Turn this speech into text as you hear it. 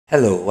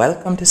Hello,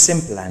 welcome to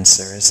Simple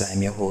Answers.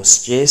 I'm your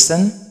host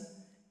Jason.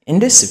 In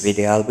this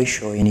video, I'll be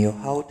showing you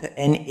how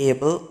to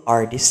enable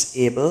or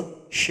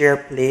disable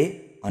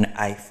SharePlay on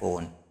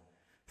iPhone.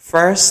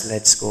 First,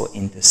 let's go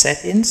into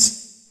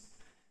Settings.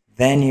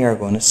 Then you're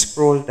going to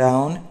scroll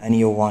down and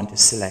you want to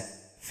select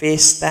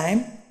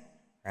FaceTime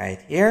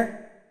right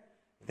here.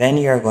 Then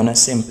you're going to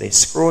simply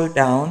scroll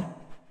down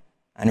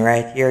and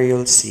right here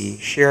you'll see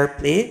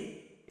SharePlay.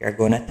 You're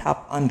going to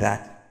tap on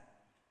that.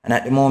 And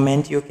at the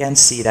moment you can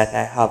see that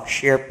I have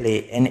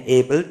SharePlay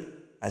enabled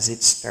as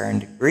it's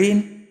turned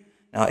green.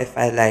 Now if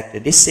I like to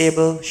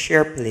disable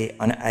SharePlay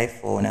on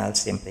iPhone, I'll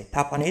simply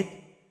tap on it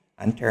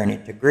and turn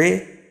it to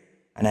gray.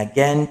 And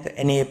again,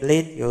 to enable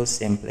it, you'll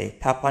simply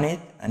tap on it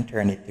and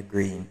turn it to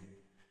green.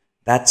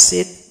 That's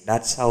it.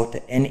 That's how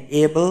to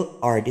enable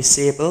or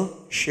disable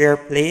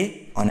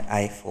SharePlay on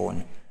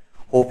iPhone.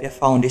 Hope you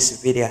found this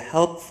video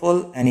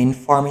helpful and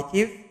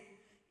informative.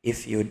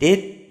 If you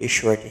did, be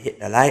sure to hit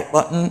the like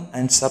button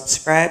and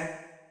subscribe,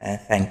 and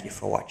thank you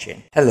for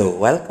watching. Hello,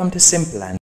 welcome to Simple Answers.